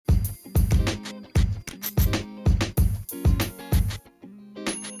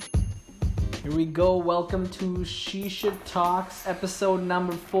Here we go. Welcome to Shisha Talks, episode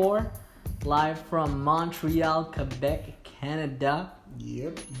number 4, live from Montreal, Quebec, Canada.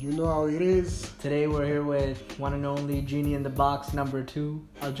 Yep, you know how it is. Today we're here with one and only Genie in the Box number 2,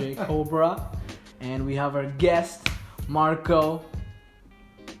 Ajay Cobra, and we have our guest, Marco.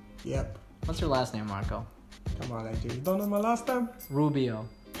 Yep. What's your last name, Marco? Come on, AJ. You don't know my last time? Rubio,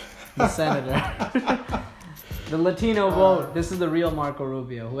 the senator. The Latino vote. This is the real Marco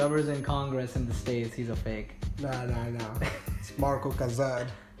Rubio. Whoever's in Congress in the States, he's a fake. Nah. It's Marco Kazad.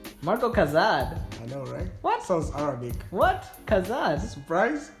 Marco Kazad? I know, right? What? Sounds Arabic. What? Kazad?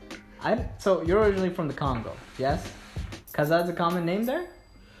 Surprise? So you're originally from the Congo, yes? Kazad's a common name there?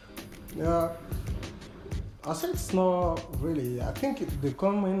 Yeah. I say it's not really. I think the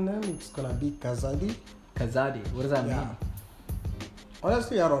common name it's gonna be Kazadi. Kazadi. What does that mean?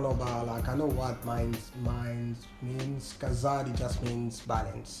 Honestly, I don't know, but I know what mine means. Kazadi just means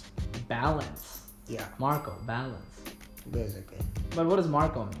balance. Balance. Yeah. Marco, balance. Basically. But what does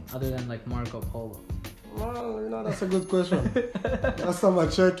Marco mean, other than like Marco Polo? Well, that's a good question. Last time I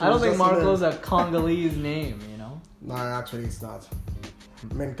checked, I don't think Marco's a Congolese name, you know? No, actually it's not.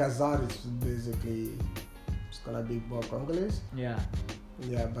 I mean, Kazad is basically, it's gonna be more Congolese. Yeah.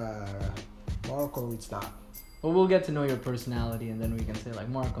 Yeah, but Marco, it's not. Well, we'll get to know your personality and then we can say like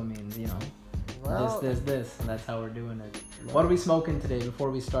Marco means, you know, this, and that's how we're doing it. Well, What are we smoking today before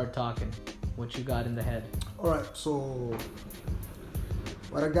we start talking? What you got in the head? Alright, so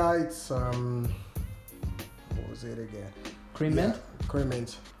what I got, it's, what was it again? Cream mint? Cream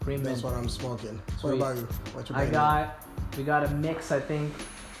mint. Cream That's mint. what I'm smoking. Sweet. What about you? What you We got a mix, I think.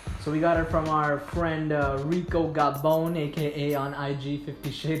 So we got it from our friend Rico Gabon, aka on IG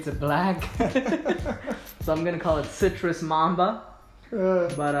 50 Shades of Black. So I'm gonna call it Citrus Mamba.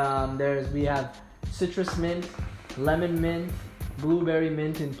 But we have citrus mint, lemon mint, blueberry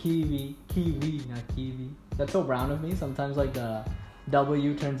mint, and kiwi, not kiwi. That's so brown of me. Sometimes like the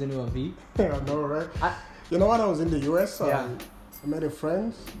W turns into a V. I know, right? You know when I was in the US, Yeah. I met a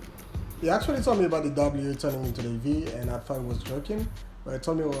friend. He actually told me about the W turning into the V, and I thought he was joking. But he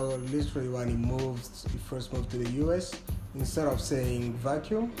told me, well, literally when he first moved to the US, instead of saying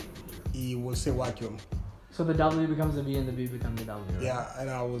vacuum, he would say vacuum. So the W becomes a V and the V becomes a W. Right? Yeah, and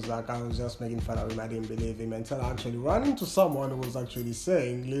I was just making fun of him. I didn't believe him until I actually ran into someone who was actually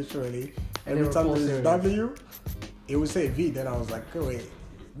saying, literally, And they every were time full there's serious. W, he would say V. Then I was like, oh, wait,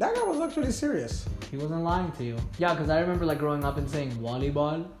 that guy was actually serious. He wasn't lying to you. Yeah, because I remember like growing up and saying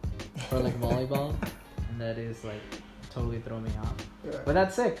volleyball or like volleyball, and that is like totally throw me off. Yeah. But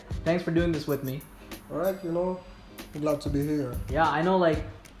that's sick. Thanks for doing this with me. All right, I'm glad to be here. Yeah, I know like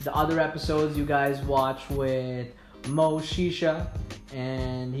the other episodes you guys watch with Mo Shisha,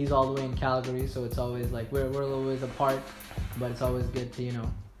 and he's all the way in Calgary, so it's always like we're a little ways apart, but it's always good to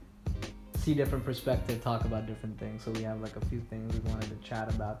see different perspective, talk about different things. So we have like a few things we wanted to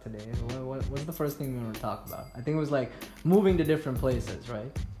chat about today. What's the first thing we want to talk about? I think it was like moving to different places,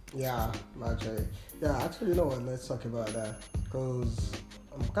 right? Yeah, actually. Yeah, actually, you know what? Let's talk about that. Because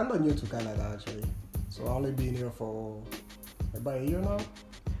I'm kind of new to Canada, actually. So I've only been here for about a year now.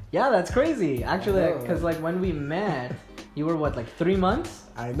 Yeah, that's crazy. Actually, I know. because like when we met, you were what, like 3 months?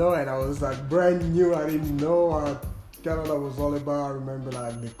 I know, and I was like brand new. I didn't know what Canada was all about. I remember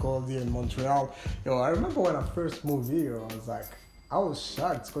like they called here in Montreal. I remember when I first moved here, I was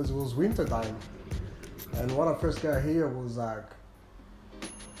shocked because it was winter time. And when I first got here, it was like,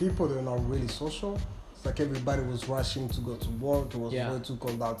 people were not really social. It's like everybody was rushing to go to work. It was way too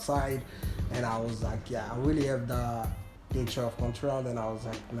cold outside. And I was like, I really have the picture of Montreal. Then I was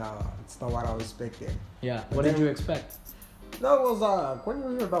like, no, it's not what I was expecting. Yeah. What did you expect? That was when you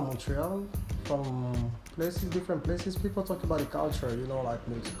hear about Montreal from different places, people talk about the culture, like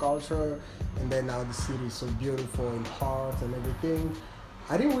mixed culture. And then now the city is so beautiful and hot and everything.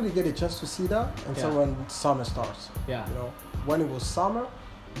 I didn't really get a chance to see that until when summer starts. Yeah. When it was summer,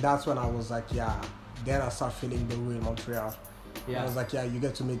 that's when I was like, then I start feeling the real Montreal. Yeah. I was like, you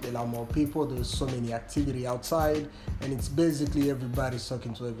get to meet a lot more people. There's so many activity outside, and it's basically everybody's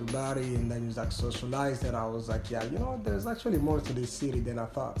talking to everybody, and then it's like socialized. And I was like, there's actually more to this city than I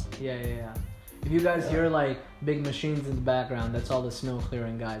thought. Yeah. If you guys hear like big machines in the background, that's all the snow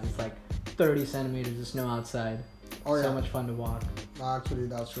clearing guys. It's like 30 centimeters of snow outside. So much fun to walk. Actually,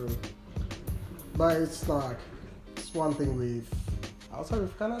 that's true. But it's like, it's one thing with outside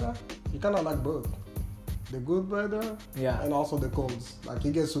of Canada, you kind of like both. The good weather and also the colds. Like,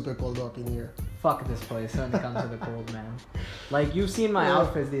 it gets super cold up in here. Fuck this place when it comes to the cold, man. Like, you've seen my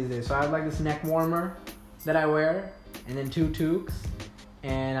outfits these days. So I have like this neck warmer that I wear, and then 2 toques.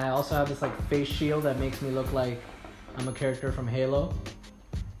 And I also have this like face shield that makes me look like I'm a character from Halo.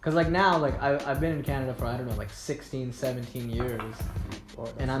 Cause like now, like I've been in Canada for I don't know, like 16, 17 years, Oh,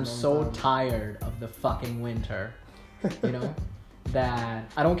 that's and a I'm long so time. tired of the fucking winter, you know,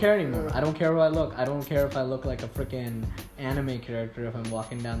 that I don't care anymore. I don't care how I look. I don't care if I look like a freaking anime character if I'm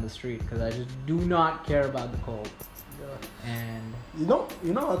walking down the street, because I just do not care about the cold. Yeah. And You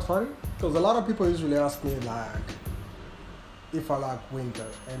know what's funny? Because a lot of people usually ask me like if I like winter,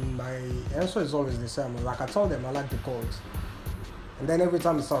 and my answer is always the same. Like I told them, I like the cold. And then every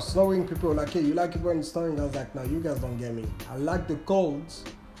time it starts snowing, people are like, "Hey, you like it when it's snowing?" I was like, "No, you guys don't get me. I like the cold,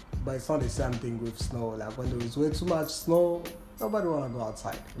 but it's not the same thing with snow. Like when there is way too much snow, nobody wanna go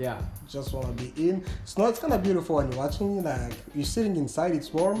outside. yeah, Just wanna be in. Snow, it's kind of beautiful when you're watching. Like you're sitting inside,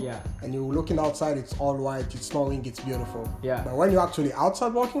 it's warm. yeah, And you're looking outside, it's all white, it's snowing, it's beautiful. Yeah. But when you're actually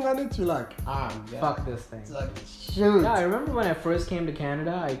outside walking on it, you're like, fuck this thing. It's like, shoot. Yeah, I remember when I first came to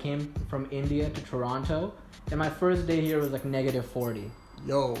Canada, I came from India to Toronto, and my first day here was like negative 40.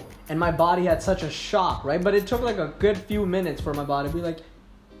 Yo. And my body had such a shock, right? But it took like a good few minutes for my body to be like,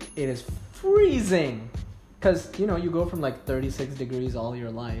 it is freezing. Because, you know, you go from like 36 degrees all your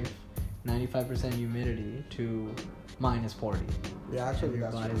life, 95% humidity, to minus 40. Yeah, actually, And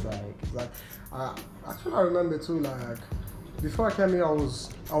your that's body's true. like, It's like, actually, I remember too, like, before I came here, I was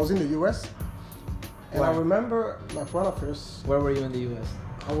in the US. And I Where? remember, like, when I first, where were you in the US?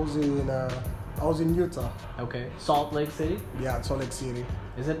 I was in Utah. Okay. Salt Lake City? Yeah, Salt Lake City.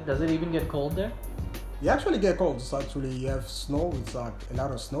 Does it even get cold there? You actually get cold. It's actually, you have snow. It's like a lot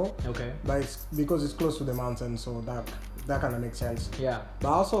of snow. Okay. But it's because it's close to the mountain, so that kind of makes sense. Yeah. But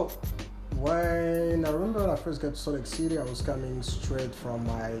also, when I remember when I first got to Salt Lake City, I was coming straight from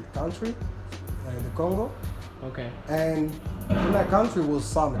my country, the Congo, Okay. and in my country was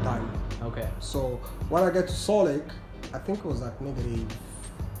summertime. Okay. So when I get to Salt Lake, I think it was like negative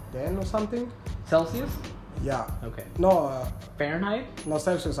 10 or something. Celsius? Yeah. Okay. No, Fahrenheit? no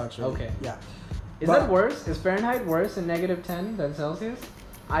Celsius actually. Okay. Yeah. Is But- that worse? Is Fahrenheit worse in negative 10 than Celsius?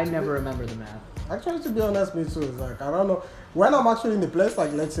 I never remember the math. Actually, to be honest, me too. It's like, I don't know. When I'm actually in the place,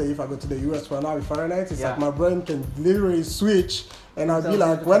 like let's say if I go to the US for now with Fahrenheit, it's Yeah. like my brain can literally switch, and I'll be Celsius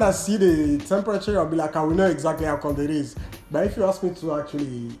like, to when I see the temperature, I'll be like, I will know exactly how cold it is. But if you ask me to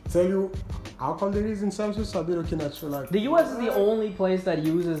actually tell you how cold it is in Celsius, I'll be looking at you like. The US is the only place that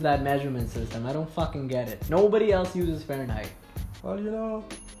uses that measurement system. I don't fucking get it. Nobody else uses Fahrenheit. Well, you know,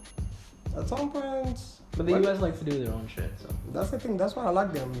 at some point. But the when- US likes to do their own shit, so. That's the thing. That's why I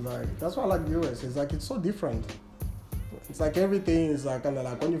like them. Like that's why I like the US. It's like it's so different. It's like everything is like kind of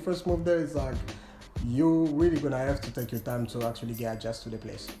like when you first move there. It's like you really gonna have to take your time to actually get adjusted to the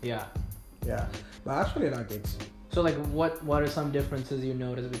place. Yeah. Yeah, but I actually like it. So like what are some differences you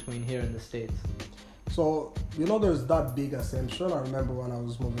notice between here and the States? So you know, there's that big assumption. I remember when I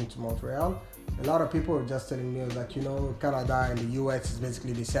was moving to Montreal, a lot of people were just telling me like, you know, Canada and the US is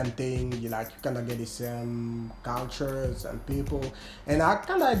basically the same thing. You kind of get the same cultures and people, and I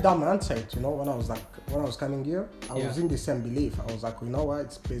kind of had that mindset. You know, when I was coming here, I was in the same belief. I was like, you know what,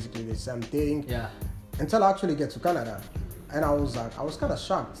 it's basically the same thing. Yeah. Until I actually get to Canada. And I was kind of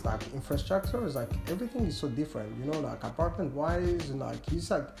shocked. Like infrastructure is like everything is so different. You know, like apartment wise, and like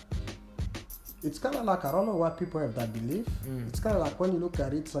it's kind of like I don't know why people have that belief. It's kind of like when you look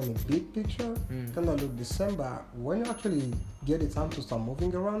at it on a big picture, kind of look the same. But when you actually get the time to start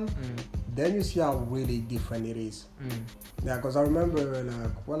moving around, then you see how really different it is. Yeah, because I remember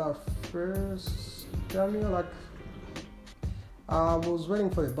like when I first came here, like I was waiting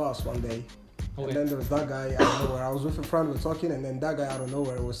for the bus one day. Okay. And then there was that guy out of nowhere. I was with a friend, we were talking, and then that guy out of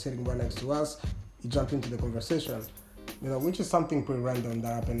nowhere was sitting right next to us. He jumped into the conversation, you know, which is something pretty random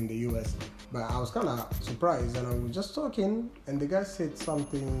that happened in the US. But I was kind of surprised, and I was just talking, and the guy said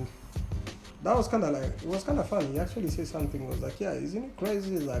something that was kind of like, it was kind of funny. He actually said something, was like, yeah, isn't it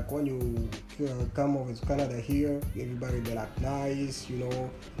crazy? Like when you come over to Canada here, everybody be like nice, you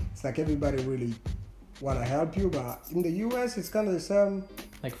know, it's like everybody really want to help you, but in the US, it's kind of the same.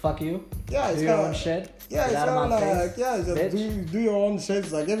 Like fuck you. Yeah, it's Do your kinda, own shit. Yeah, Get it's out of kind of my like, face, yeah, just bitch. do your own shit.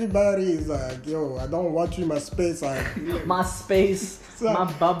 It's like everybody is like, yo, I don't want you in my space. Like, My space, So-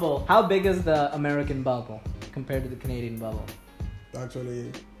 my bubble. How big is the American bubble compared to the Canadian bubble?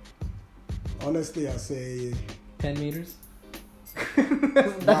 actually, honestly, I say, 10 meters?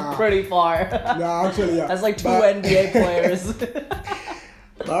 That's Nah. pretty far. no, actually, yeah. That's like two But- NBA players.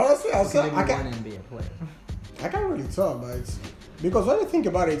 But honestly, I'll say, Maybe I one can't, NBA player. I can't really tell, but it's, because when you think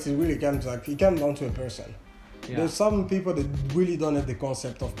about it, it really comes down to a person. Yeah. There's some people that really don't have the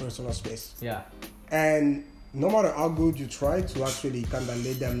concept of personal space. Yeah. And no matter how good you try to actually kind of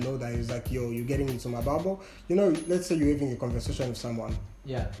let them know that it's like, yo, you're getting into my bubble. You know, let's say you're having a conversation with someone,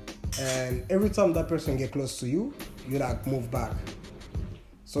 Yeah. and every time that person get close to you, you like move back.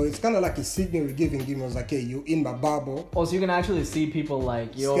 So it's kind of like a signal you're giving him. Was like, hey, you in my bubble. Oh, so you can actually see people like,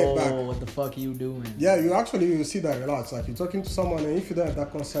 Step yo, back. what the fuck are you doing? Yeah, you see that a lot. It's like you're talking to someone, and if you don't have that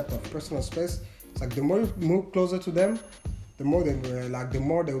concept of personal space, it's like the more you move closer to them, the more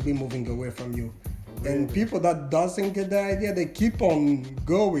they will be moving away from you. Really? And people that doesn't get the idea, they keep on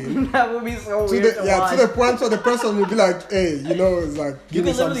going. That would be so to weird the, to yeah, watch. to the point where the person will be like, hey, you know, it's like, You give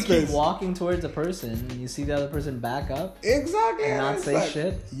me can some literally space. keep walking towards a person, and you see the other person back up Exactly. and not it's say like,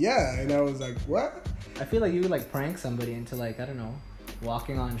 shit. Yeah, and I was like, what? I feel like you would like prank somebody into like, I don't know,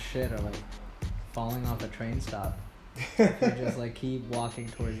 walking on shit or like falling off a train stop. If you just like keep walking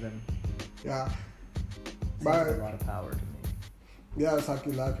towards them. Yeah. Seems But a lot of power to me. yeah, it's like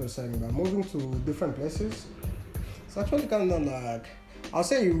you're saying, about moving to different places. It's actually kind of like, I'll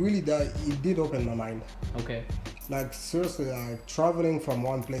say it did open my mind. Okay. Like seriously, like traveling from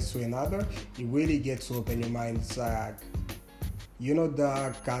one place to another, it really gets to open your mind. It's like, you know,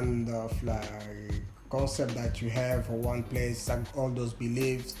 the kind of like concept that you have for one place, like all those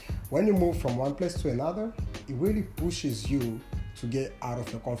beliefs. When you move from one place to another, it really pushes you to get out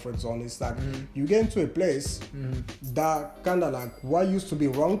of your comfort zone. It's like you get into a place that kind of like what used to be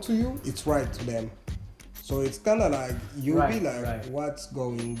wrong to you, it's right to them. So it's kind of like you'll be like, what's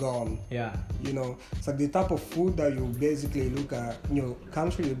going on? Yeah. You know, it's like the type of food that you basically look at in your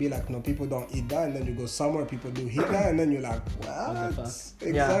country, you'll be like, no, people don't eat that. And then you go somewhere, people do eat that. And then you're like, what? the fuck?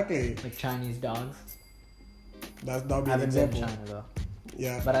 Exactly. Yeah. Like Chinese dogs. That'll be I an haven't been to example. China though.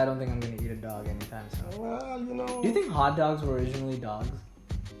 Yeah. But I don't think I'm gonna eat a dog anytime soon. Well, you know. Do you think hot dogs were originally dogs?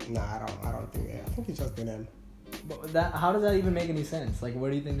 Nah, I don't think. I think it's just the name. But that, how does that even make any sense? Like, where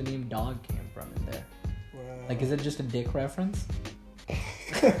do you think the name dog came from in there? Well, Like, is it just a dick reference?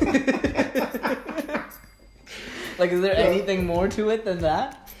 Like, is there anything more to it than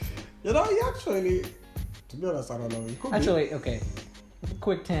that? you know, you actually, to be honest, I don't know. It could Actually, okay.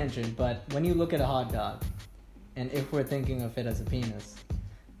 Quick tangent, but when you look at a hot dog, and if we're thinking of it as a penis,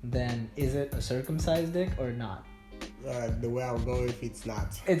 then is it a circumcised dick or not? be the way I'll go if it's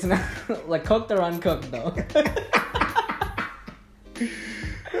not. It's not like cooked or uncooked though.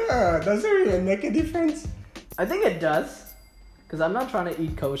 Yeah, does it really make a difference? I think it does, because I'm not trying to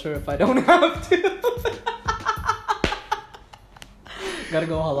eat kosher if I don't have to. Gotta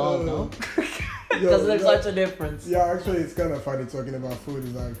go halal, no? Does there's such a difference? Yeah, actually, it's kind of funny talking about food.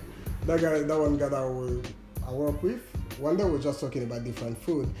 It's like that one guy that I work with. One day we were just talking about different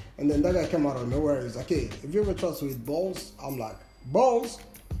food, and then that guy came out of nowhere. He's like, "Hey, have you ever tried to eat balls?" I'm like, "Balls?"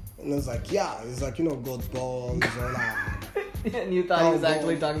 And it's like, "Yeah." It's like, you know, goat balls or like. And you thought he was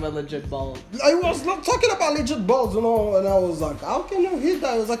actually talking about legit balls. I was not talking about legit balls, you know, and I was like, how can you eat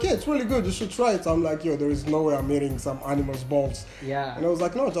that? I was like, yeah, it's really good, you should try it. So I'm like, yo, there is no way I'm eating some animal's balls. Yeah. And I was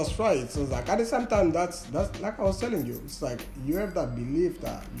like, no, just try it. So it's like, at the same time, that's like I was telling you, it's like, you have that belief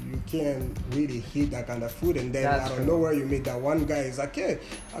that you can really eat that kind of food, and then That's out of true. nowhere you meet that one guy, he's like, yeah,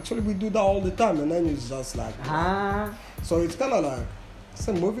 actually we do that all the time, and then it's just like, so it's kind of like,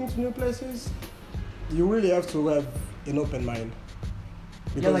 so moving to new places, you really have to have an open mind.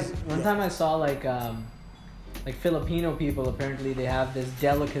 Yeah, like one time I saw like Filipino people, apparently they have this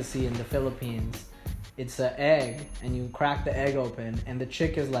delicacy in the Philippines. It's an egg, and you crack the egg open, and the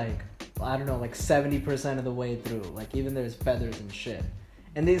chick is like, I don't know, like 70% of the way through. Like even there's feathers and shit.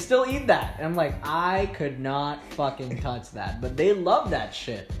 And they still eat that. And I'm like, I could not fucking touch that. But they love that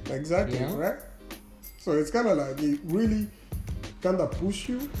shit. Exactly, You know? right? So it's kind of like it really kind of push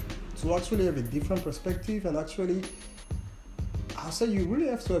you to actually have a different perspective, and actually, I'll say you really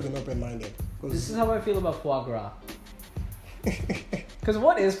have to have an open-minded. This is how I feel about foie gras. Because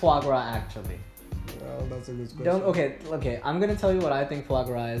what is foie gras actually? Well, that's a good question. Okay. I'm gonna tell you what I think foie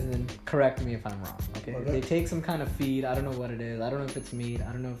gras is, and then correct me if I'm wrong. Okay. Okay. They take some kind of feed. I don't know what it is. I don't know if it's meat.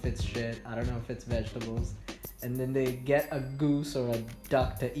 I don't know if it's shit. I don't know if it's vegetables. And then they get a goose or a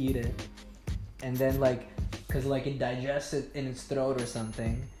duck to eat it, and then cause it digests it in its throat or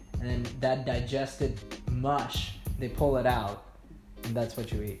something, and then that digested mush, they pull it out, and that's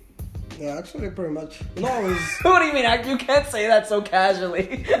what you eat. Yeah, actually, pretty much. You know, I was. What do you mean? You can't say that so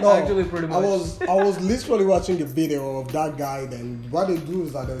casually. No, Actually, pretty much. I was literally watching a video of that guy. Then what they do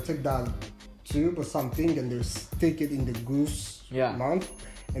is that they'll take that tube or something and they'll stick it in the goose mouth,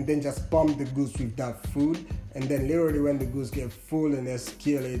 and then just pump the goose with that food, and then literally when the goose get full, and they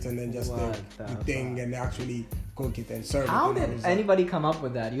kill it, and then just What take the the thing and actually cook it and serve How it. And I did was like, anybody come up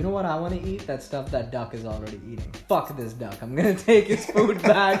with that? You know what I want to eat? That stuff that duck is already eating. Fuck this duck. I'm gonna take its food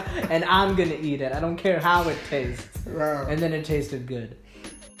back and I'm gonna eat it. I don't care how it tastes. wow. And then it tasted good.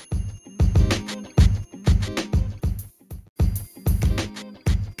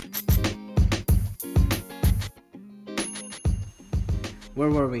 Where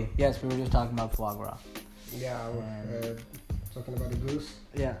were we? Yes, we were just talking about foie gras. Yeah, talking about the goose.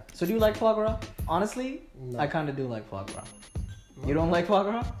 Yeah. So do you like foie gras? Honestly, No. I kind of do like foie gras. You don't like foie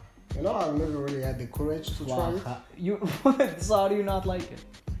gras? You know, I've never really had the courage to try it. You, so how do you not like it?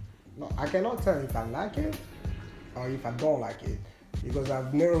 No, I cannot tell if I like it or if I don't like it. Because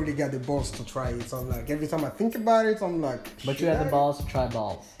I've never really got the balls to try it. So I'm like, every time I think about it, I'm like... But you had the balls to try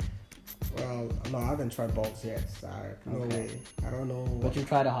balls. Well, no, I haven't tried balls yet. No way. I don't know. But you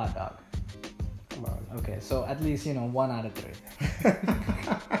tried a hot dog. Come on. Okay, so at least, 1 out of 3.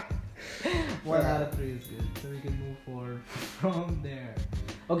 1 out of 3 is good. So we can move forward from there.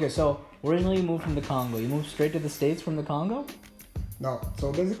 Okay, so originally you moved from the Congo. You moved straight to the States from the Congo? No,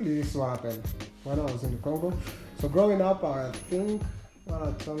 so basically this is what happened when I was in the Congo. So growing up, I think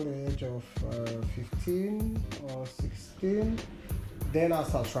at the age of 15 or 16, then I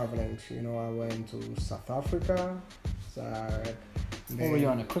started traveling. I went to South Africa. Were you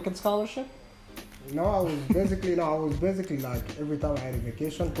on a cricket scholarship? No, I was basically like every time I had a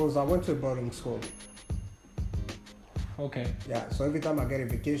vacation, because I went to a boarding school. Okay. Yeah, so every time I get a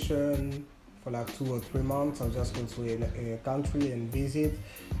vacation for like 2 or 3 months, I'll just go to a country and visit.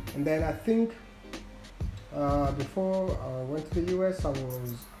 And then I think before I went to the US, I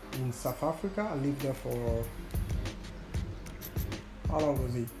was in South Africa. I lived there for, how long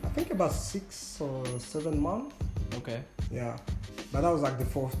was it? I think about 6 or 7 months. Okay. Yeah, but that was like the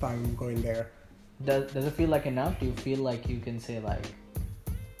 4th time going there. Does it feel like enough? Do you feel like you can say like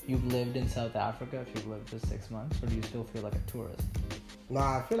you've lived in South Africa if you've lived for 6 months, or do you still feel like a tourist? No,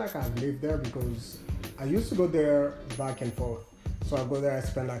 I feel like I've lived there because I used to go there back and forth. So I go there, I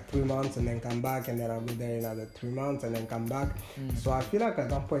spend like 3 months and then come back, and then I go there another 3 months and then come back. So I feel like at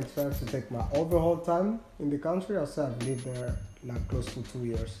that point, if I have to take my overall time in the country, I'll say I've lived there like close to 2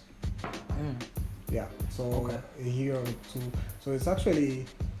 years. Yeah, so a year or 2. So it's actually,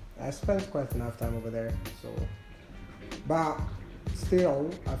 I spent quite enough time over there. So, but still,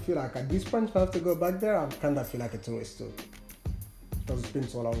 I feel like at this point, if I have to go back there, I kind of feel like a tourist too, because it's been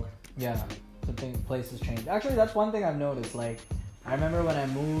so long. Yeah, places change. Actually, that's one thing I've noticed. Like, I remember when I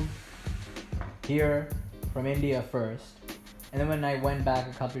moved here from India first, and then when I went back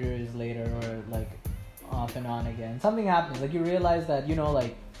a couple years later, or like off and on again, something happens. Like you realize that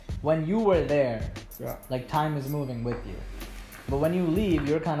like when you were there, like time is moving with you. But when you leave,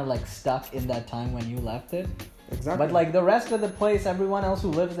 you're kind of like stuck in that time when you left it. Exactly. But like the rest of the place, everyone else who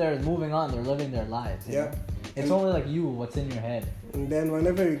lives there is moving on. They're living their lives. You know? It's only like you, what's in your head. And then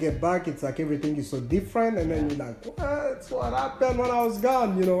whenever you get back, it's like everything is so different. And then you're like, what happened when I was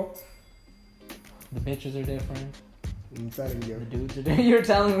gone, The bitches are different. I'm telling you. The dudes are different. You're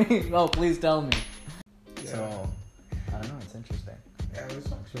telling me? Oh, please tell me. Yeah. So, I don't know. It's interesting. Yeah,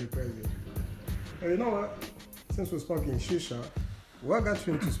 it's actually crazy. But you know what? Since we're smoking shisha, what got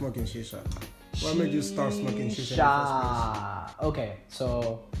you into smoking shisha? What made you start smoking shisha in the first place? Okay,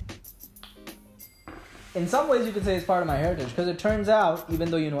 so in some ways you could say it's part of my heritage, because it turns out, even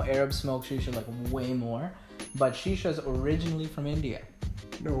though Arabs smoke shisha like way more, but shisha is originally from India.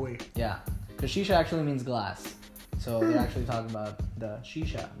 No way. Yeah, because shisha actually means glass. So they're actually talking about the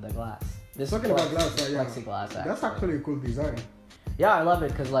shisha, the glass. This Talking about glass, plexiglass. Actually. That's actually a cool design. Yeah, I love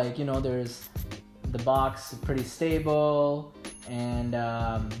it because there's the box is pretty stable, and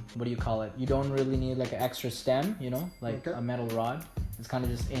what do you call it? You don't really need like an extra stem, a metal rod. It's kind of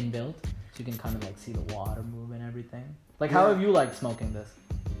just inbuilt, so you can kind of like see the water move and everything. Like, how have you liked smoking this?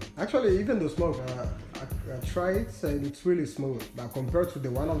 Actually, even the smoke, I tried it and it's really smooth. But compared to the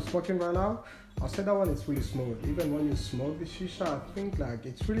one I'm smoking right now, I'll say that one is really smooth. Even when you smoke the shisha, I think like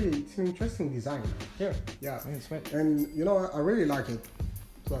it's an interesting design. Here. Yeah. Sweet. And I really like it.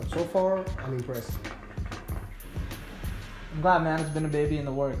 So far, I'm impressed. I'm glad, man. It's been a baby in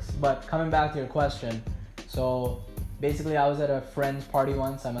the works. But coming back to your question, so basically I was at a friend's party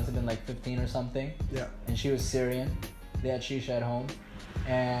once. I must have been like 15 or something. Yeah. And she was Syrian. They had shisha at home.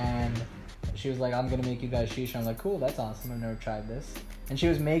 And she was like, I'm going to make you guys shisha. I'm like, cool, that's awesome. I've never tried this. And she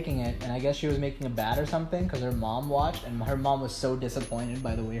was making it, and I guess she was making a bat or something because her mom watched, and her mom was so disappointed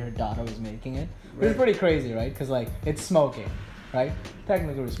by the way her daughter was making it. It was pretty crazy, right? Because like, it's smoking, right?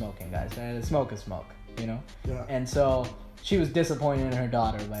 Technically we're smoking, guys, right? Smoke is smoke, Yeah. And so she was disappointed in her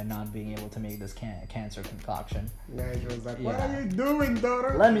daughter by not being able to make this cancer concoction. Yeah, she was like, what are you doing,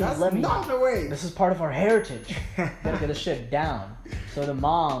 daughter? That's not the way. This is part of our heritage. Gotta get this shit down. So the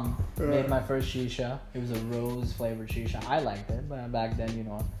mom made my first shisha. It was a rose flavored shisha. I liked it, but back then,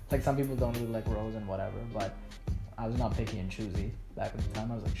 it's like some people don't really like rose and whatever, but I was not picky and choosy. Back at the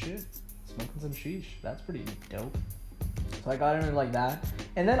time, I was like, shit, smoking some sheesh. That's pretty dope. So I got into like that.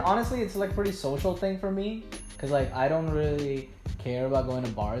 And then honestly, it's like a pretty social thing for me. Because like I don't really care about going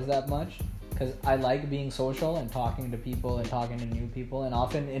to bars that much because I like being social and talking to people and talking to new people. And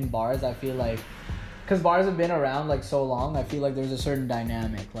often in bars, I feel like, because bars have been around like so long, I feel like there's a certain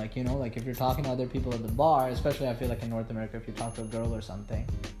dynamic. Like, you know, like if you're talking to other people at the bar, especially I feel like in North America, if you talk to a girl or something,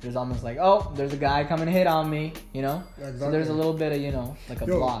 there's almost like, oh, there's a guy coming to hit on me, you know? Exactly. So there's a little bit of, you know, like a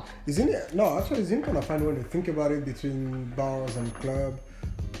block. Isn't it kind of funny when you think about it between bars and club?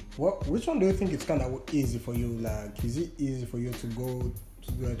 Which one do you think it's kind of easy for you? Like, is it easy for you to go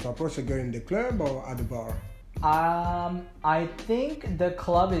to approach a girl in the club or at the bar? I think the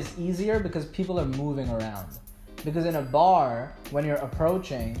club is easier because people are moving around. Because in a bar, when you're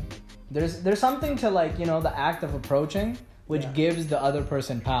approaching, there's something to, like, you know, the act of approaching, which gives the other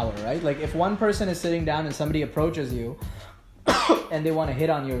person power, right? Like if one person is sitting down and somebody approaches you and they want to hit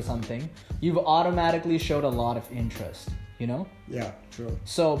on you or something, you've automatically showed a lot of interest, you know? Yeah, true.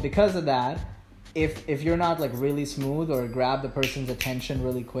 So because of that, if you're not like really smooth or grab the person's attention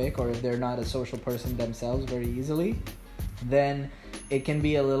really quick, or if they're not a social person themselves very easily, then it can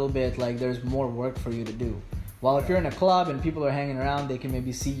be a little bit like there's more work for you to do. While if you're in a club and people are hanging around, they can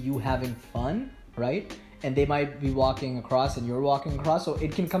maybe see you having fun, right? And they might be walking across and you're walking across, so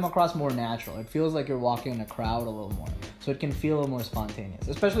it can come across more natural. It feels like you're walking in a crowd a little more. So it can feel a little more spontaneous,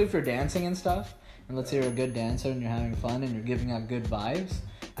 especially if you're dancing and stuff. And let's say you're a good dancer and you're having fun and you're giving out good vibes.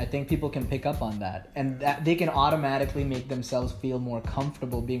 I think people can pick up on that, and that they can automatically make themselves feel more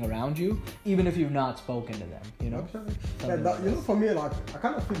comfortable being around you, even if you've not spoken to them, you know? Okay. You know, for me, like, I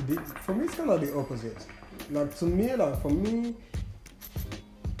kind of feel, for me, it's kind of the opposite. Like, to me,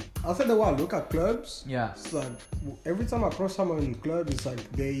 I said the way I look at clubs. Yeah. It's like every time I cross someone in the club, it's like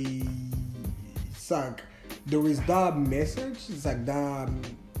it's like there is that message. It's like that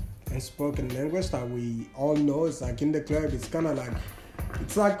unspoken language that we all know. It's like in the club, it's kind of like,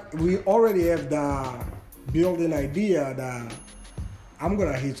 it's like we already have the building idea that I'm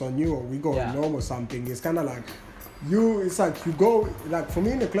gonna hit on you or we go home or something. It's kind of like it's like you go, like for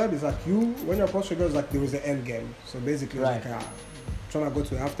me in the club, it's like when you approach a girl, it's like there is an end game. So basically, it's like trying to go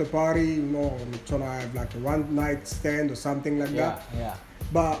to an after party, you know, trying to have like a one night stand or something like that. Yeah.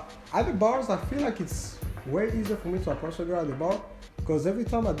 But at the bars, I feel like it's way easier for me to approach a girl at the bar, because every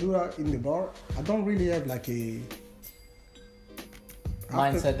time I do that in the bar, I don't really have like a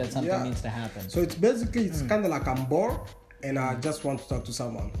mindset that something needs to happen. So it's basically, it's kind of like I'm bored and I just want to talk to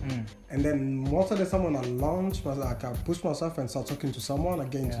someone. And then most of the time when I launch, like I push myself and start talking to someone, I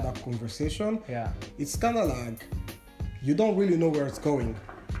get into that conversation. Yeah. It's kind of like you don't really know where it's going.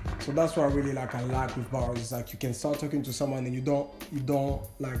 So that's what I really like with bars. It's like you can start talking to someone and you don't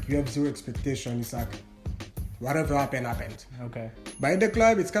like, you have zero expectation. It's like whatever happened. Okay. But in the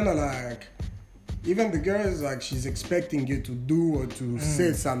club, it's kind of like, even the girl is like, she's expecting you to do or to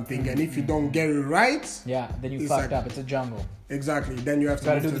say something, and if you don't get it right, then you fucked up. It's a jungle. Exactly. Then you have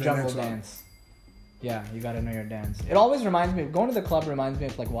to do the jungle dance. Yeah, you gotta know your dance. It always reminds me, going to the club reminds me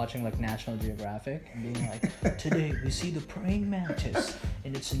of like watching like National Geographic and being like, today we see the praying mantis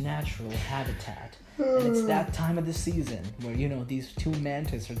in its natural habitat, and it's that time of the season where, you know, these two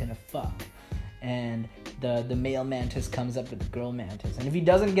mantis are gonna fuck, and the male mantis comes up with the girl mantis, and if he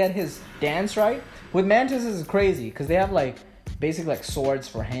doesn't get his dance right, with mantises it's crazy because they have like basically like swords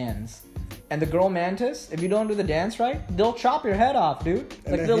for hands. And the girl mantis, if you don't do the dance right, they'll chop your head off, dude.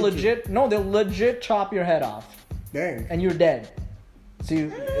 And like they'll legit chop your head off. Dang. And you're dead. So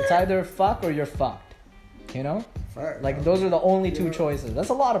it's either fuck or you're fucked. You know? Fair. Like those are the only two choices. That's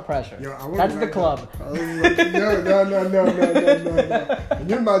a lot of pressure. That's the club. No. Can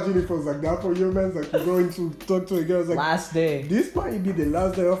you imagine if it was like that for you, man? Like you're going to talk to a girl, like, last day. This might be the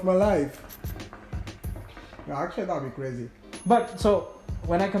last day of my life. No, actually, that'd be crazy. But so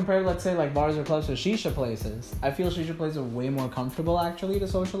when I compare, let's say, like bars or clubs to shisha places, I feel shisha places are way more comfortable actually to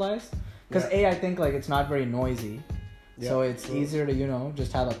socialize. Because I think like it's not very noisy. So it's easier to, you know,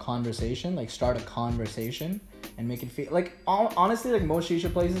 just have a conversation, like start a conversation and make it feel like, honestly, like most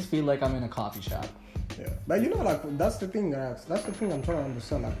shisha places feel like I'm in a coffee shop. Yeah, but you know, like that's the thing I'm trying to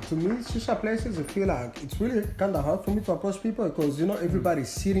understand. Like to me, shisha places, I feel like it's really kind of hard for me to approach people because, you know, everybody's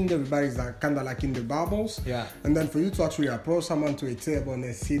sitting there, everybody's like kind of like in the bubbles. Yeah. And then for you to actually approach someone to a table and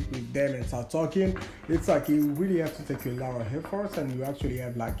then sit with them and start talking, it's like you really have to take a lot of effort, and you actually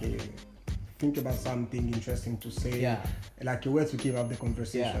have like think about something interesting to say, like a way to keep up the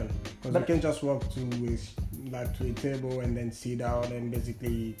conversation. Because you can just walk to a table and then sit down and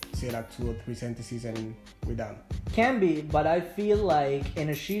basically say like 2 or 3 sentences and we're done. Can be, but I feel like in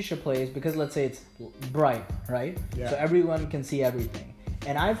a shisha place, because let's say it's bright, right? Yeah. So everyone can see everything.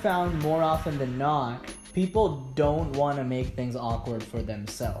 And I found more often than not, people don't want to make things awkward for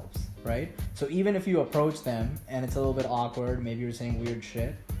themselves, right? So even if you approach them and it's a little bit awkward, maybe you're saying weird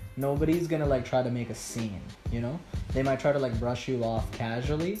shit, nobody's gonna like try to make a scene, you know? They might try to like brush you off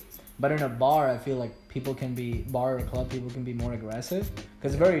casually, but in a bar, I feel like bar or a club, people can be more aggressive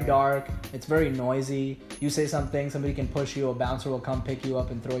because it's very dark, it's very noisy. You say something, somebody can push you, a bouncer will come pick you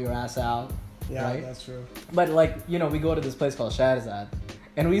up and throw your ass out. Yeah, right? that's true. But like, you know, we go to this place called Shahrazad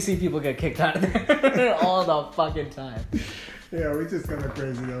and we see people get kicked out of there all the fucking time. Yeah, which is kind of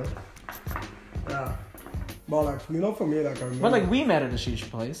crazy though. Yeah. But like, you know, for me, like I remember. But like, we met at a shisha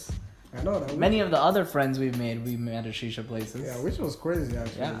place. I know that. Many of the other friends we met at shisha places. Yeah, which was crazy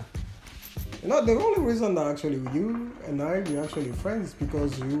actually. Yeah. You know, the only reason that actually you and I were actually friends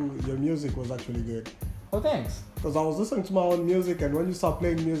because your music was actually good. Oh, thanks. Because I was listening to my own music, and when you start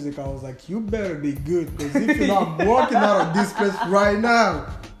playing music, I was like, you better be good, because if you're not walking out of this place right now.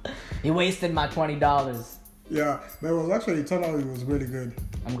 You wasted my $20. Yeah, but it was actually, it turned out it was really good.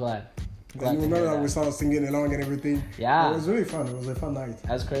 I'm glad. And you remember that we started singing along and everything? Yeah. It was really fun. It was a fun night.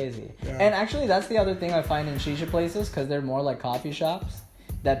 That's crazy. Yeah. And actually, that's the other thing I find in shisha places, because they're more like coffee shops,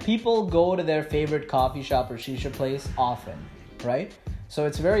 that people go to their favorite coffee shop or shisha place often, right? So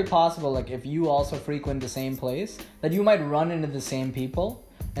it's very possible, like, if you also frequent the same place, that you might run into the same people.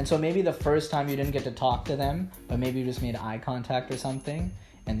 And so maybe the first time you didn't get to talk to them, but maybe you just made eye contact or something,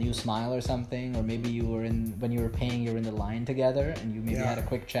 and you smile or something, or maybe when you were paying, you were in the line together, and you maybe had a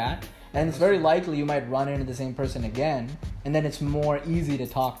quick chat. And it's very likely you might run into the same person again, and then it's more easy to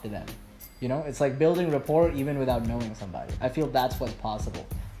talk to them. You know, it's like building rapport even without knowing somebody. I feel that's what's possible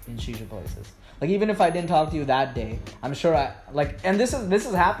in shisha places. Like, even if I didn't talk to you that day, I'm sure and this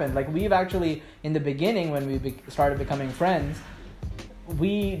has happened. Like, we've actually, in the beginning, when we started becoming friends,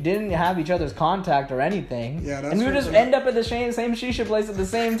 we didn't have each other's contact or anything. Yeah, that's and we would true. just end up at the same shisha place at the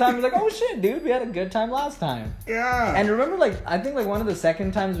same time. We're like, oh shit, dude, we had a good time last time. Yeah. And remember, I think one of the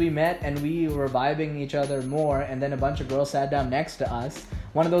second times we met and we were vibing each other more, and then a bunch of girls sat down next to us.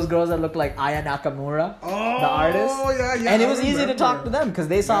 One of those girls that looked like Aya Nakamura, the artist. Oh, yeah. And it was easy to talk to them because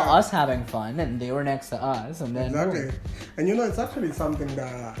they saw Yeah. us having fun and they were next to us. And then Exactly. And you know, it's actually something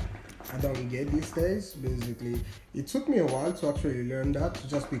that I don't get these days, basically. It took me a while to actually learn that, to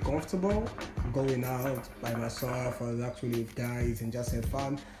just be comfortable going out by myself or actually with guys and just have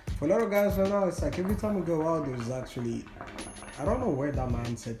fun. For a lot of guys right now, it's like every time we go out, there's actually, I don't know where that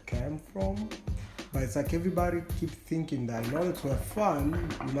mindset came from, but it's like everybody keep thinking that in order to have fun,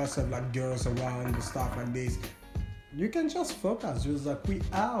 you must have like girls around and stuff like this. You can just focus. Just like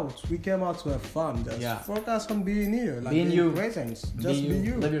we came out to have fun. Just focus on being here, like being you, present. Just be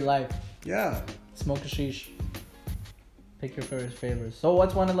you. Live your life. Yeah. Smoke a sheesh. Pick your first favors. So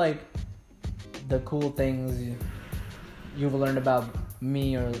what's one of the cool things you've learned about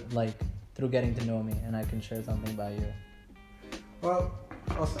me, or through getting to know me, and I can share something about you? Well,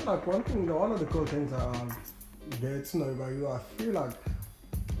 I'll say one of the cool things I get to know about you, I feel like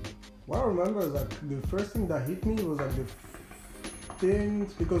what I remember is the first thing that hit me was the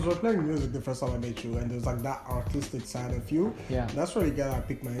things, because we're playing music the first time I met you, and there's that artistic side of you. Yeah. That's really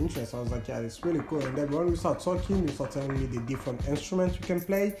piqued my interest. I was like, yeah, it's really cool. And then when we start talking, you start telling me the different instruments you can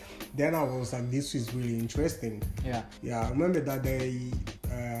play. Then I was like, this is really interesting. Yeah. Yeah, I remember that day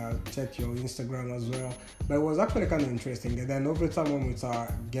checked your Instagram as well. But it was actually kind of interesting. And then over time when we start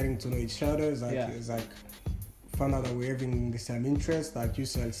getting to know each other, it's found out that we're having the same interest. Like, you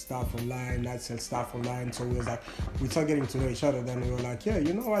sell stuff online, I sell stuff online. So we start getting to know each other. Then we were like, yeah,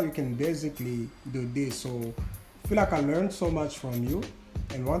 you know what, you can basically do this. So I feel like I learned so much from you.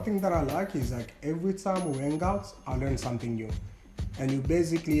 And one thing that I like is every time we hang out, I learn something new. And you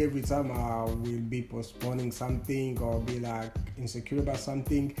basically, every time I will be postponing something or be insecure about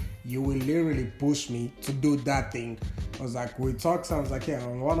something, you will literally push me to do that thing. I was like, we talk, so I was like, yeah, I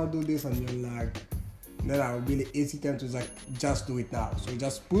want to do this. And you're like, then I will really hesitant to just do it now. So you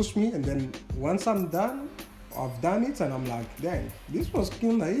just push me, and then once I'm done, I've done it, and I'm like, dang, this was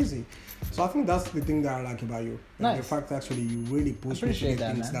kind of easy. So I think that's the thing that I like about you. Nice. The fact actually you really push me to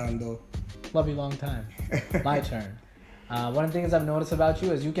get things done, though. Love you long time. My turn. One of the things I've noticed about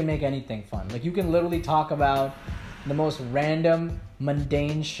you is you can make anything fun. You can literally talk about the most random,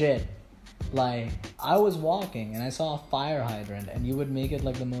 mundane shit. I was walking and I saw a fire hydrant, and you would make it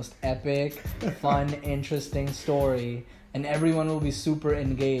the most epic, fun, interesting story, and everyone will be super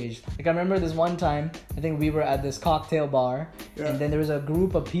engaged. I remember this one time, I think we were at this cocktail bar, and then there was a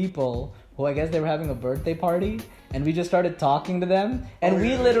group of people who I guess they were having a birthday party, and we just started talking to them, and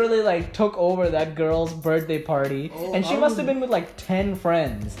we literally took over that girl's birthday party, and she must have been with 10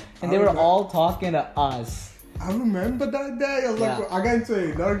 friends, and they were all talking to us. I remember that day. I was Yeah. like, I got into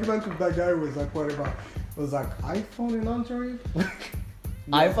an argument with that guy who was like, what about? It was like iPhone and Android.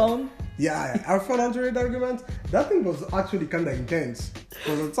 iPhone? Yeah, iPhone Android argument. That thing was actually kind of intense.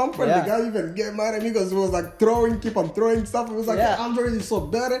 Because at some point Yeah. the guy even get mad at me because he was like keep on throwing stuff. It was like Yeah. Android is so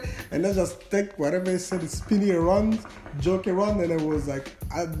better, and then just take whatever he said, spin it around, joke around, and it was like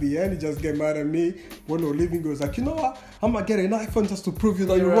at the end he just get mad at me when we were leaving. He was like, you know what? I'm gonna get an iPhone just to prove you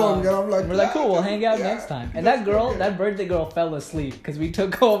that you're wrong. And I'm like, we're like, "Yeah, cool, we'll hang out yeah, next time. And that's that girl, okay." that birthday girl fell asleep because we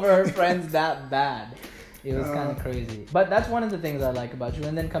took over her friends that bad. It was kind of crazy. But that's one of the things I like about you.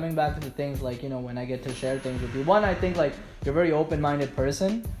 And then coming back to the things like, you know, when I get to share things with you. One, I think like you're a very open-minded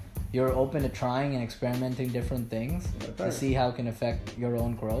person. You're open to trying and experimenting different things to see how it can affect your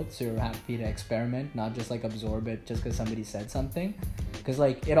own growth. So you're happy to experiment, not just like absorb it just because somebody said something. Because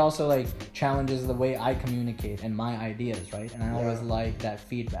like it also like challenges the way I communicate and my ideas, right? And I always like that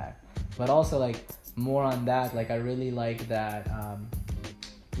feedback. But also like more on that, like I really like that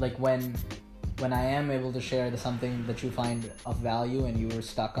like when I am able to share something that you find of value and you were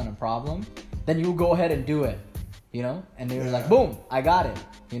stuck on a problem, then you go ahead and do it, you know? And you're like, boom, I got it,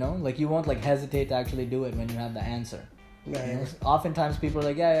 you know? Like you won't like hesitate to actually do it when you have the answer. Yeah, You know? Oftentimes people are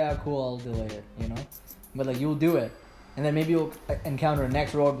like, yeah, cool, I'll delay it, you know? But like you'll do it. And then maybe you'll encounter a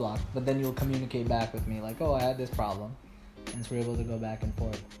next roadblock, but then you'll communicate back with me like, oh, I had this problem. And so we're able to go back and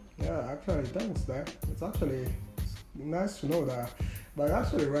forth. Yeah, actually, thanks. That it's actually nice to know that. But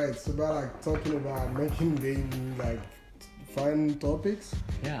actually, right. It's about like talking about making them like fun topics.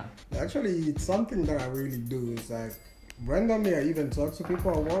 Yeah. Actually, it's something that I really do. It's like randomly, I even talk to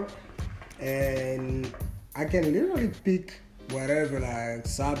people at work, and I can literally pick whatever like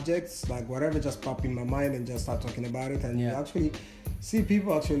subjects, like whatever just pop in my mind, and just start talking about it, and you actually see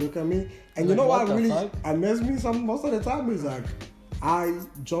people actually look at me. And you know what really amazes me most of the time is like I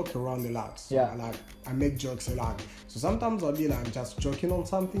joke around a lot. So like I make jokes a lot. So sometimes I'll be like just joking on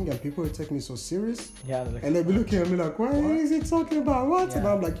something and people will take me so serious. Yeah. Like, and they'll be looking at me like, what is he talking about? What? Yeah. And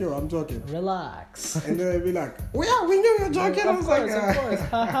I'm like, yo, I'm joking. Relax. And then they'll be like, well, yeah, we knew you were joking. I was like, of course.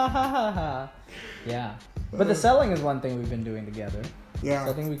 Yeah. But the selling is one thing we've been doing together. Yeah.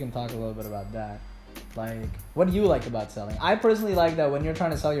 So I think we can talk a little bit about that. Like, what do you like about selling? I personally like that when you're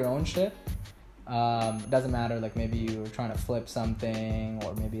trying to sell your own shit, doesn't matter, like maybe you're trying to flip something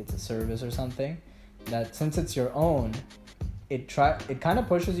or maybe it's a service or something, that since it's your own, it kind of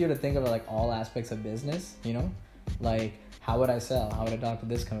pushes you to think of like all aspects of business, you know? Like, how would I sell? How would I talk to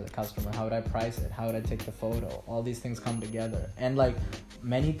this kind of customer? How would I price it? How would I take the photo? All these things come together. And like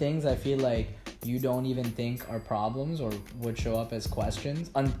many things I feel like you don't even think are problems or would show up as questions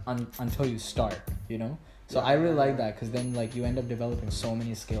until you start, you know? So I really like that because then like you end up developing so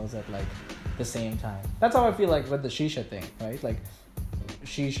many skills at like the same time. That's how I feel like with the shisha thing, right? Like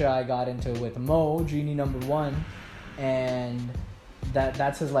shisha I got into with Mo, Genie number 1, and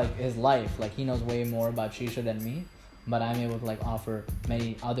that's his life. Like he knows way more about shisha than me, but I'm able to like offer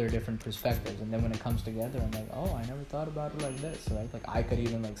many other different perspectives. And then when it comes together, I'm like, oh, I never thought about it like this, right? Like I could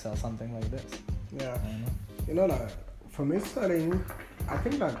even like sell something like this. Yeah. You know, like for me selling, I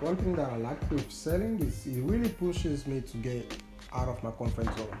think that one thing that I like with selling is it really pushes me to get out of my comfort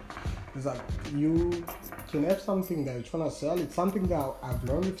zone. It's like you can have something that you're trying to sell. It's something that I've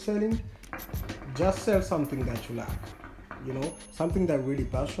learned with selling. Just sell something that you like. You know, something that you're really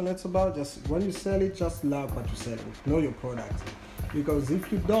passionate about. Just when you sell it, just love what you're selling. Know your product. Because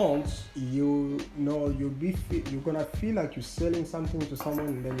if you don't, you're gonna feel like you're selling something to someone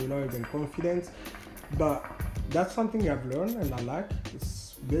and then you're not even confident. But that's something I've learned and I like.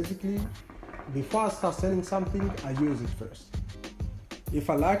 It's basically before I start selling something, I use it first. If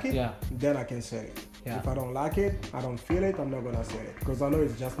I like it, then I can sell it. Yeah. If I don't like it, I don't feel it, I'm not gonna sell it because I know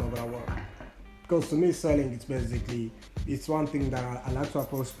it's just not gonna work. Because to me, selling it's one thing that I like to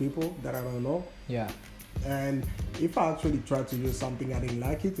approach people that I don't know. Yeah. And if I actually try to use something I didn't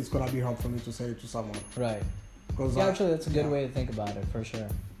like it's gonna be hard for me to sell it to someone. Right. Because actually, that's a good way to think about it for sure.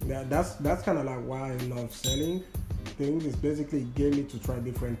 Yeah, that's kind of like why I love selling things. It's basically get me to try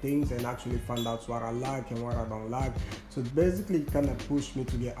different things and actually find out what I like and what I don't like. So it basically kind of pushed me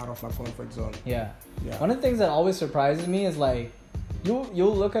to get out of my comfort zone. Yeah. One of the things that always surprises me is like you'll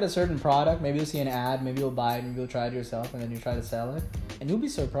look at a certain product, maybe you'll see an ad, maybe you'll buy it, maybe you'll try it yourself, and then you try to sell it, and you'll be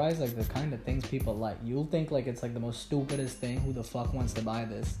surprised like the kind of things people like. You'll think like it's like the most stupidest thing. Who the fuck wants to buy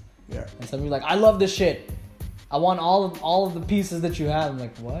this? Yeah. And somebody's like, I love this shit. I want all of the pieces that you have. I'm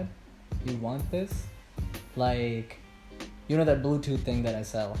like, what? You want this? Like, you know that Bluetooth thing that I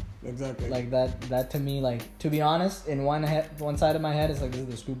sell? Exactly. Like that to me, like, to be honest, in one side of my head, it's like, this is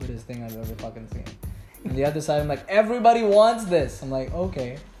the stupidest thing I've ever fucking seen. And the other side, I'm like, everybody wants this. I'm like,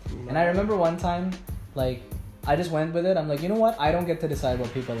 okay. And I remember one time, like, I just went with it. I'm like, you know what? I don't get to decide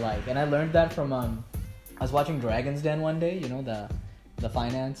what people like. And I learned that from I was watching Dragon's Den one day, you know, the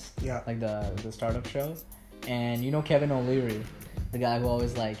finance, Yeah. like the startup show. And you know Kevin O'Leary, the guy who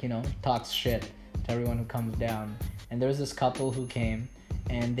always like, you know, talks shit to everyone who comes down. And there was this couple who came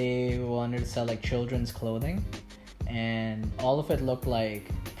and they wanted to sell like children's clothing. And all of it looked like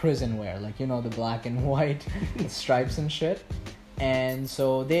prison wear, like, you know, the black and white stripes and shit. And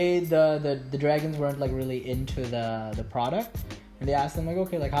so the dragons weren't like really into the product, and they asked them like,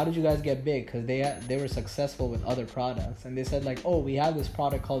 okay, like how did you guys get big? Because they were successful with other products, and they said like, oh, we have this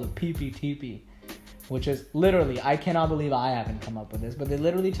product called the PPTP, which is literally, I cannot believe I haven't come up with this, but they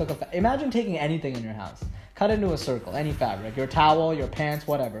literally took imagine taking anything in your house, cut it into a circle, any fabric, your towel, your pants,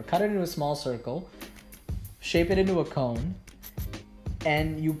 whatever, cut it into a small circle, shape it into a cone,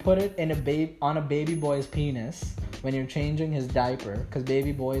 and you put it in on a baby boy's penis when you're changing his diaper, because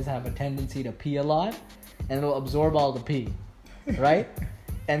baby boys have a tendency to pee a lot, and it'll absorb all the pee, right?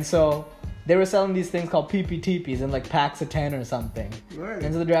 And so they were selling these things called PPTPs in like packs of 10 or something. Right.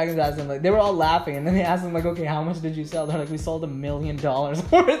 And so the dragons asked them, like, they were all laughing, and then they asked them like, okay, how much did you sell? They're like, we sold $1 million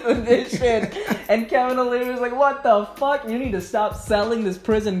worth of this shit. And Kevin O'Leary was like, what the fuck? You need to stop selling this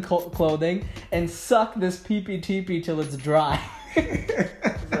prison clothing and suck this PPTP till it's dry.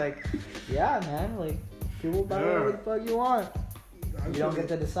 It's like, yeah, man, like, people buy whatever the fuck you want. You don't get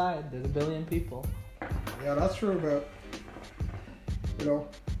to decide. There's 1 billion people. Yeah, that's true, but you know,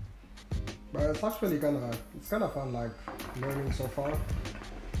 but it's actually kind of fun, like learning so far.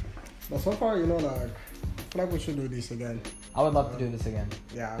 But so far, you know, like I feel like we should do this again. I would love to do this again.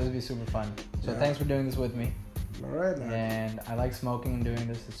 Yeah. This would be super fun. So Yeah. thanks for doing this with me. All right, man. And I like smoking and doing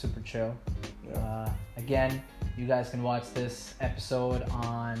this. It's super chill. Yeah. Again, you guys can watch this episode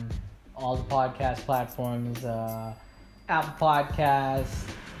on all the podcast platforms, Apple Podcasts,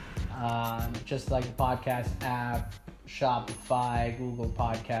 just like the podcast app, Shopify, Google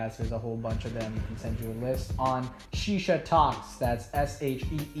Podcasts. There's a whole bunch of them. We can send you a list on Shisha Talks. That's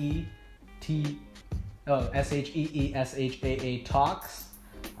SheeShaa Talks.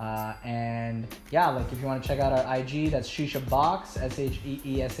 And yeah, like if you want to check out our IG, that's Shisha Box,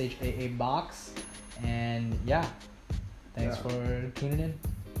 SheeShaa Box. And yeah, thanks for tuning in.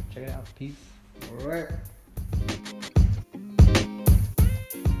 Check it out. Peace. All right.